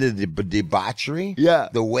 halfway into the debauchery,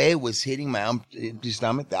 the way it was hitting my empty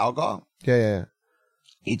stomach, the alcohol, it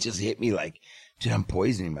just hit me like, dude, I'm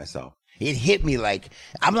poisoning myself. It hit me like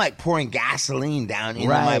I'm like pouring gasoline down into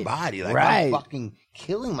my body, like I'm fucking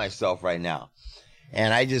killing myself right now.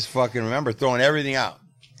 And I just fucking remember throwing everything out,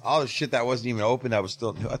 all the shit that wasn't even open. I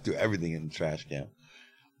threw everything in the trash can.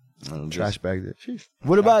 Trash bag.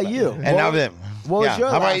 What about you? And now then, what was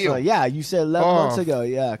your how about last you? one? Yeah, you said 11 months ago.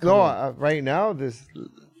 Yeah. Right now, this,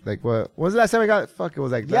 like, what was the last time I got? Fuck, it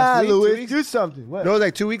was like last week, Louis, do something. What? No, it was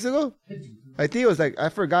like 2 weeks ago. I think it was like, I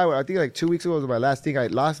forgot. I think like 2 weeks ago was my last thing. I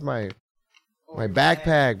lost my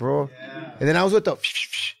backpack, bro. And then I was with the,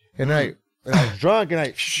 and I was drunk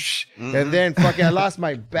and and then fucking I lost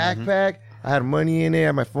my backpack. I had money in it, I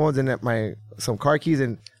had my phones and some car keys,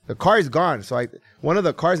 and the car is gone. So one of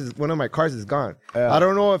my cars is gone. I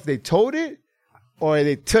don't know if they towed it or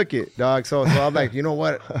they took it, dog. So I'm like, you know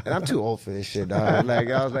what? And I'm too old for this shit, dog. Like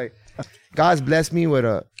I was like, God's blessed me with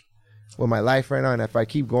my life right now, and if I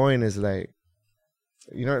keep going, it's like,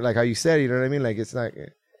 like how you said, you know what I mean? Like it's like,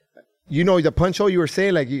 the punch hole you were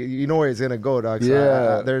saying, like you know where it's gonna go, dog.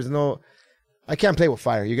 So I can't play with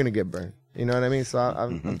fire. You're gonna get burned. You know what I mean? So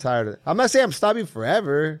I'm tired of it. I'm not saying I'm stopping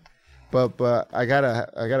forever, but I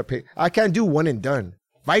gotta pay. I can't do one and done.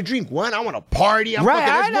 If I drink one, I want to party. I'm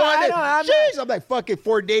like fucking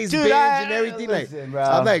 4 days binge and everything. Listen, bro.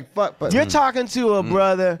 I'm like fuck. But you're talking to a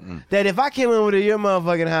brother that if I came over to your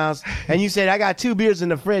motherfucking house and you said I got 2 beers in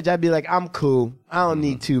the fridge, I'd be like, I'm cool. I don't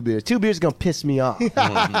need 2 beers. 2 beers gonna piss me off.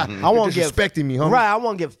 I won't get disrespecting me, homie. Right. I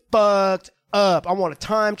won't get fucked up. I want to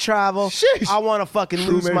time travel. Sheesh. I want to fucking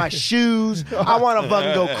lose my shoes. I want to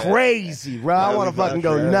fucking go crazy, bro. I want to fucking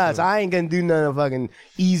go nuts. I ain't gonna do none of fucking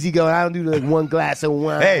easy going. I don't do like one glass of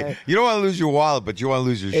wine. Hey, you don't want to lose your wallet, but you want to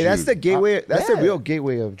lose your shoes. That's the gateway. That's the yeah. real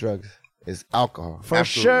gateway of drugs. Is alcohol. For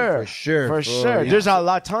sure. For sure. There's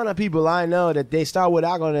a ton of people I know that they start with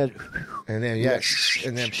alcohol and then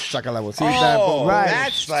and then chocolate. Oh, right.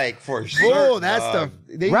 that's like for sure. Oh, that's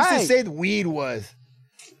they used to say the weed was.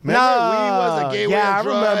 Remember, weed was a gateway yeah, of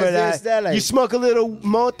drugs. I remember that. Like, you smoke a little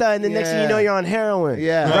mota, and the next thing you know, you're on heroin.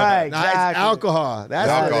 Yeah, right. Nah, Exactly. it's alcohol. That's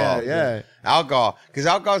alcohol. Yeah. Alcohol, because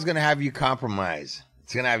alcohol is gonna have you compromise.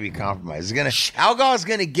 It's gonna have you compromise. Alcohol is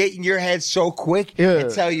gonna get in your head so quick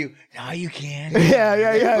and tell you, no, you can't. Yeah.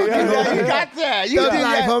 You got that. You Thug did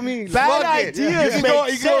life, that. homie. Bad Fuck it. ideas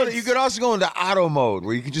make sense. You could also go into auto mode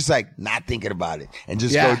where you could just like not thinking about it and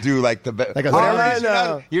just Yeah. go do like the Like a whatever zombie.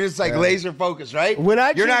 it is. You're just like laser focused, right? When I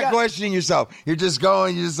you're drink not questioning yourself. You're just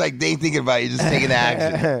going. You're just like ain't thinking about it. You're just taking the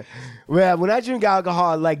action. Well, when I drink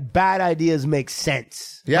alcohol, like bad ideas make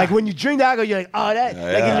sense. Yeah. Like when you drink the alcohol, you're like, oh, that.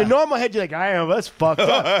 Like in your normal head, you're like, I am. That's fucked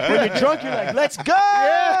up. When you're drunk, you're like, let's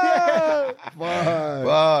go.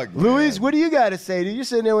 Fuck. Luis, what do you got to say? Dude, you're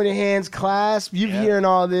sitting there with your hands clasped. You're hearing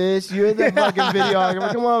all this. You're the fucking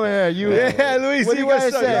videographer. Come on here. Yeah, Luis, What do you got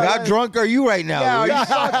to say? How drunk are you right now? Yeah, are Luis? you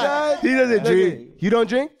fucked up? He doesn't drink. You don't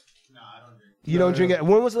drink? No, I don't drink. You don't drink it.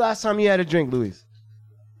 When was the last time you had a drink, Luis?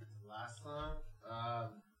 Last time,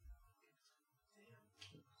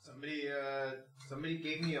 somebody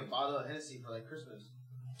gave me a bottle of Hennessy for like Christmas,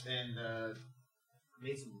 and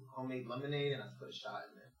made some homemade lemonade, and I put a shot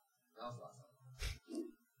in there. That was the last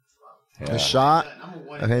time. A shot. I'm a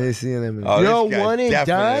one. Okay, they see them. Oh, You're this guy one and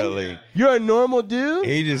definitely. done? You're a normal dude?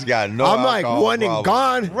 He just got no. I'm like alcohol one and problem.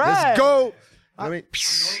 gone. Right. Let's go.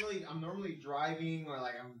 I'm normally driving, or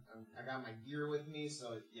like I got my gear with me,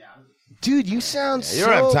 so yeah. Dude, you sound You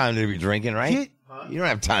don't have so... time to be drinking, right? You- You don't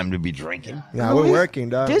have time to be drinking. Yeah, we're Luis, working,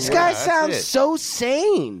 dog. This guy that's sounds it. so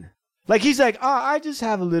sane. Like he's like, oh, I just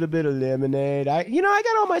have a little bit of lemonade. I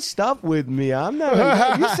got all my stuff with me. I'm not.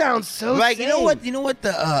 Like, you sound so Like sane. you know what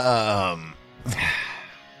the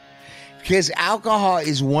because alcohol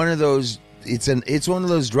is one of those. It's one of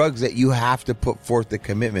those drugs that you have to put forth the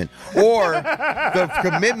commitment, or the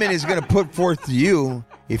commitment is going to put forth to you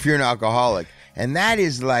if you're an alcoholic, and that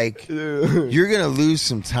is like you're going to lose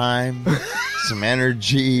some time, some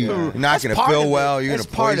energy. You're not going to feel well. You're going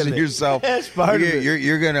to poison yourself. That's part of it.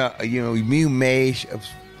 You're going to you may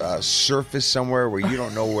surface somewhere where you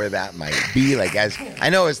don't know where that might be. Like as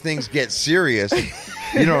things get serious,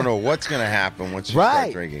 you don't know what's going to happen once you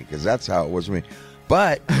start drinking, because that's how it was with me.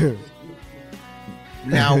 But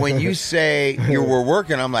now when you say we're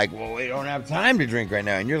working, I'm like, well, we don't have time to drink right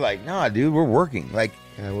now, and you're like, no, dude, we're working. Like,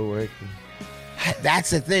 Yeah, we're working. that's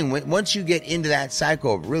the thing. Once you get into that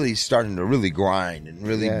cycle of really starting to really grind and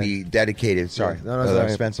really be dedicated. Sorry, sorry.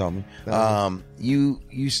 Spence on me.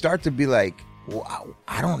 You start to be like, well,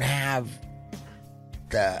 I don't have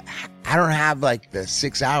like the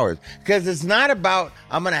 6 hours, because it's not about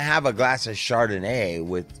I'm gonna have a glass of Chardonnay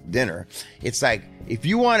with dinner. It's like if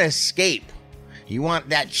you want to escape, you want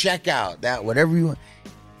that checkout, that whatever you want.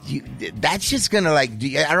 That's just gonna like.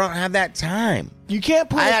 I don't have that time. You can't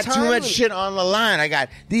put. I a got time too much limit. shit on the line. I got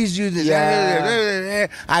these dudes.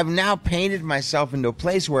 I've now painted myself into a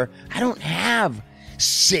place where I don't have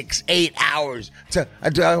 6-8 hours to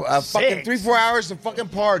fucking 3-4 hours to fucking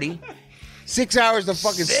party. 6 hours to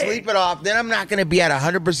fucking sleep it off. Then I'm not going to be at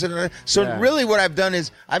 100%. So really what I've done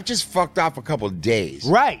is I've just fucked off a couple of days.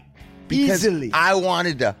 Right. Because Easily. I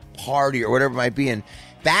wanted to party or whatever it might be. And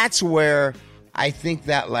that's where I think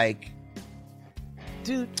that like,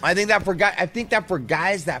 Dude. I think that for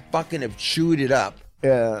guys that fucking have chewed it up,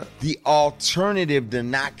 Yeah. the alternative to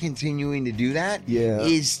not continuing to do that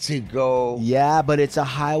is to go. Yeah, but it's a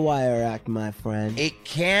high wire act, my friend. It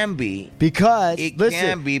can be. Because It listen,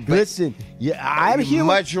 can be, but listen. Yeah, I'm I'd here.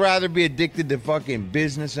 much rather be addicted to fucking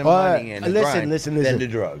business and money and the grind than to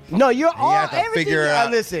drugs. No, you're all have to everything. figure it out.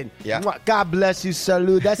 Listen. Yeah. God bless you,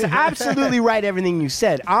 salute. That's absolutely right. Everything you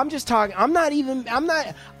said. I'm just talking. I'm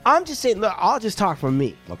just saying. Look, I'll just talk for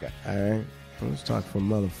me. Okay. All right. Let's talk for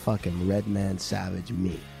motherfucking Red Man Savage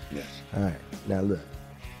me. Yes. All right. Now look.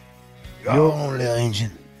 Go on, little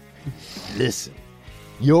engine. Listen.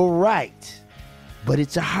 You're right. But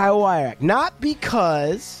it's a high wire act. Not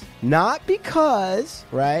because,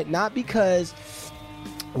 right? Not because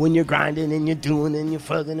when you're grinding and you're doing and you're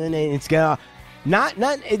fucking and it's gonna not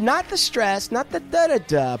the stress, not the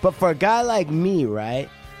da-da-da, but for a guy like me, right?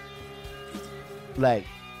 Like,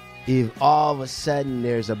 if all of a sudden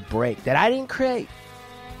there's a break that I didn't create,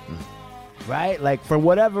 right? Like, for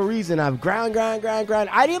whatever reason, I've ground.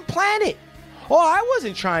 I didn't plan it. Oh, I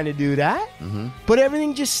wasn't trying to do that. Mm-hmm. But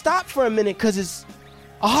everything just stopped for a minute because it's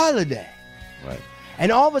a holiday. Right. And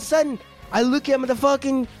all of a sudden, I look at the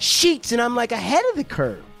fucking sheets and I'm like ahead of the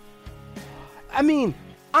curve. I mean,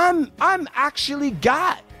 I'm actually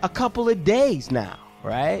got a couple of days now,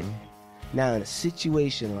 right? Mm-hmm. Now, in a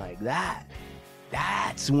situation like that,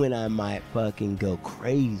 that's when I might fucking go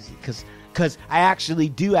crazy. Because I actually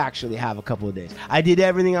have a couple of days. I did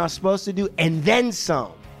everything I was supposed to do and then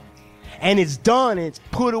some. And it's done, and it's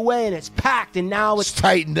put away, and it's packed, and now it's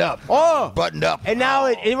tightened up, buttoned up, and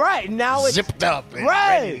now now it's zipped up, and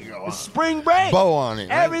right. ready to go. It's spring break, bow on it.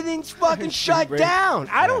 Right? Everything's fucking shut down.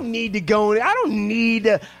 I don't need to go. I don't need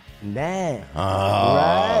to. Nah.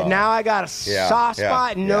 Right now, I got a soft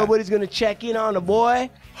spot, and nobody's gonna check in on the boy.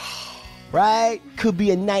 Right? Could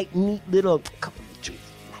be a neat little couple of trees.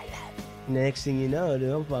 Next thing you know,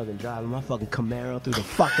 dude, I'm fucking driving my fucking Camaro through the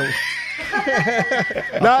fucking.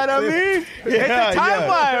 Know what I mean? It's a time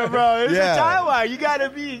wire, bro. It's a time wire. You gotta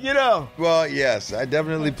be, Well, yes, I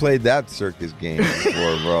definitely played that circus game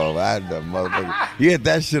before, bro. I had the motherfucker. You get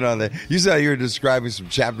that shit on there. You said you were describing some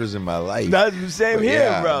chapters in my life. That's the same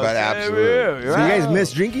here, bro. But absolutely. So you guys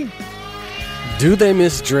miss drinking? Do they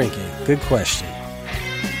miss drinking? Good question.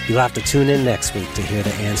 You'll have to tune in next week to hear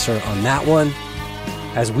the answer on that one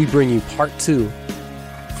as we bring you part 2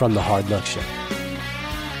 from the Hard Luck Show.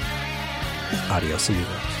 Adios, amigos.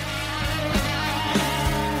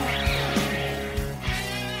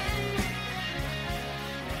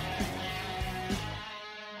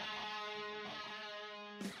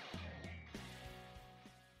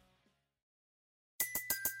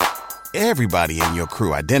 Everybody in your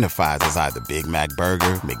crew identifies as either Big Mac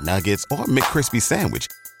Burger, McNuggets, or McCrispy Sandwich.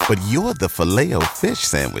 But you're the Filet-O-Fish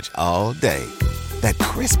Sandwich all day. That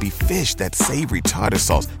crispy fish, that savory tartar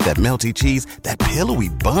sauce, that melty cheese, that pillowy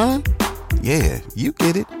bun. Yeah, you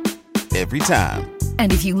get it. Every time.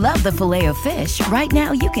 And if you love the Filet-O-Fish, right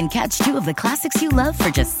now you can catch 2 of the classics you love for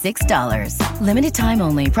just $6. Limited time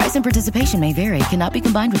only. Price and participation may vary. Cannot be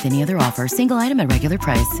combined with any other offer. Single item at regular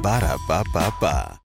price. Ba-da-ba-ba-ba.